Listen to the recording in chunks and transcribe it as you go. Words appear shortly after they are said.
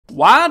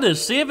Why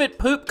does Civet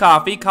poop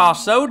coffee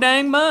cost so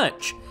dang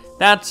much?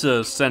 That's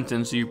a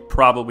sentence you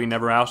probably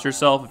never asked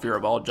yourself if you're a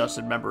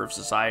well-adjusted member of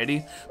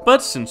society,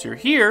 but since you're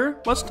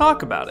here, let's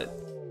talk about it.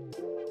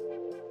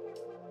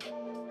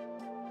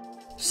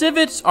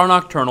 Civets are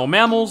nocturnal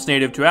mammals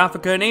native to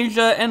Africa and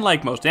Asia, and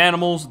like most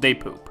animals, they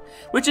poop,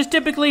 which is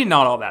typically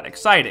not all that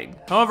exciting.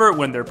 However,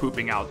 when they're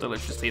pooping out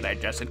deliciously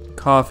digested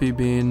coffee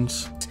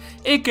beans,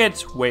 it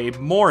gets way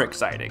more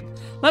exciting.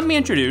 Let me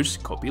introduce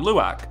Kopi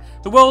Luwak,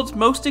 the world's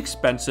most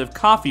expensive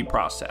coffee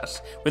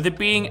process, with it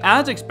being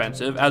as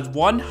expensive as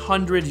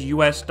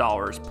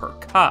 $100 per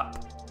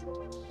cup.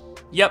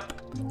 Yep.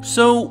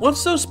 So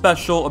what's so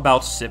special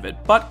about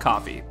Civet butt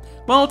coffee?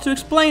 Well, to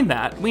explain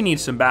that, we need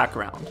some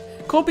background.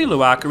 Kopi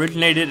Luwak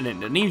originated in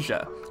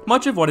Indonesia.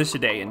 Much of what is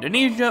today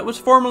Indonesia was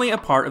formerly a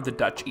part of the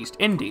Dutch East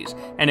Indies,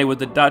 and it was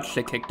the Dutch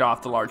that kicked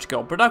off the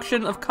large-scale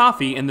production of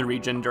coffee in the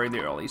region during the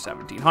early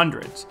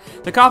 1700s.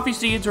 The coffee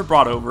seeds were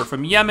brought over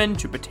from Yemen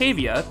to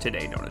Batavia,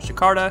 today known as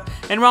Jakarta,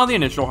 and while the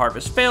initial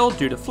harvest failed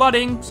due to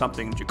flooding,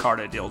 something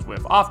Jakarta deals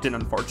with often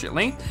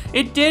unfortunately,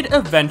 it did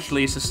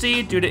eventually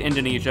succeed due to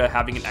Indonesia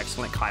having an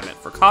excellent climate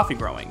for coffee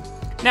growing.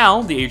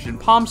 Now, the Asian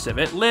palm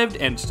civet lived,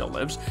 and still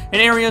lives, in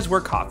areas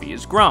where coffee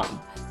is grown.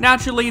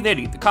 Naturally, they'd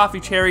eat the coffee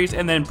cherries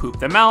and then poop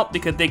them out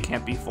because they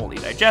can't be fully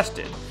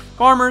digested.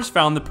 Farmers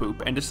found the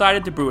poop and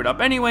decided to brew it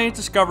up anyways,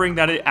 discovering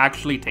that it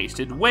actually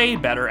tasted way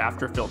better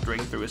after filtering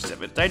through a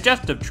civet's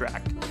digestive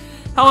tract.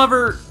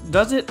 However,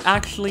 does it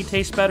actually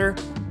taste better?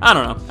 I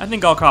don't know, I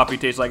think all coffee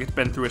tastes like it's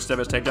been through a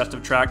civet's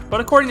digestive tract, but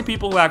according to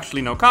people who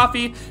actually know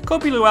coffee,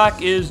 Kopi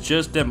Luwak is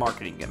just a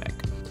marketing gimmick.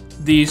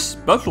 The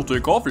Specialty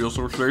Coffee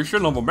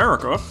Association of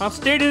America has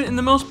stated in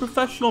the most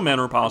professional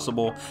manner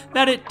possible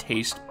that it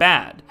tastes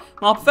bad.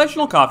 While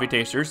professional coffee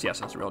tasters, yes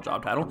that's a real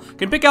job title,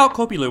 can pick out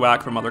Kopi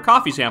Luwak from other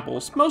coffee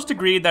samples, most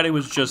agreed that it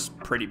was just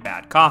pretty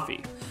bad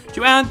coffee.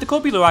 To add, the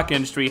Kopi Luwak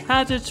industry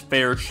has its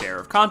fair share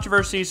of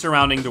controversy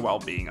surrounding the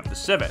well-being of the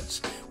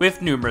civets,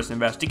 with numerous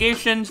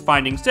investigations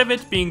finding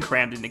civets being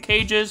crammed into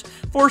cages,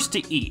 forced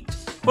to eat.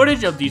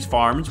 Footage of these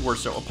farms were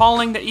so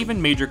appalling that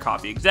even major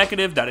coffee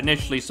executives that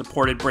initially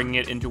supported bringing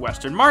it into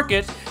Western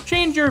markets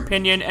changed their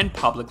opinion and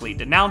publicly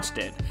denounced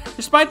it.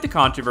 Despite the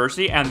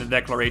controversy and the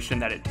declaration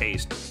that it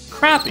tastes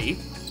crappy,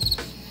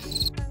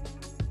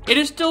 it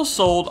is still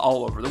sold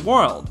all over the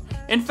world.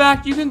 In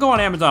fact, you can go on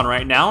Amazon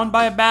right now and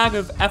buy a bag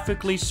of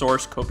ethically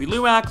sourced Kopi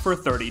Luwak for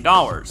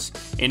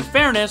 $30. In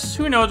fairness,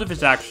 who knows if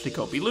it's actually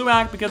Kopi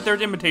Luwak because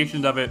there's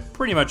imitations of it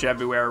pretty much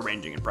everywhere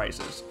ranging in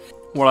prices.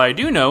 What I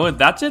do know is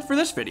that's it for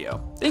this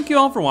video. Thank you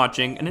all for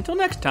watching, and until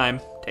next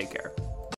time, take care.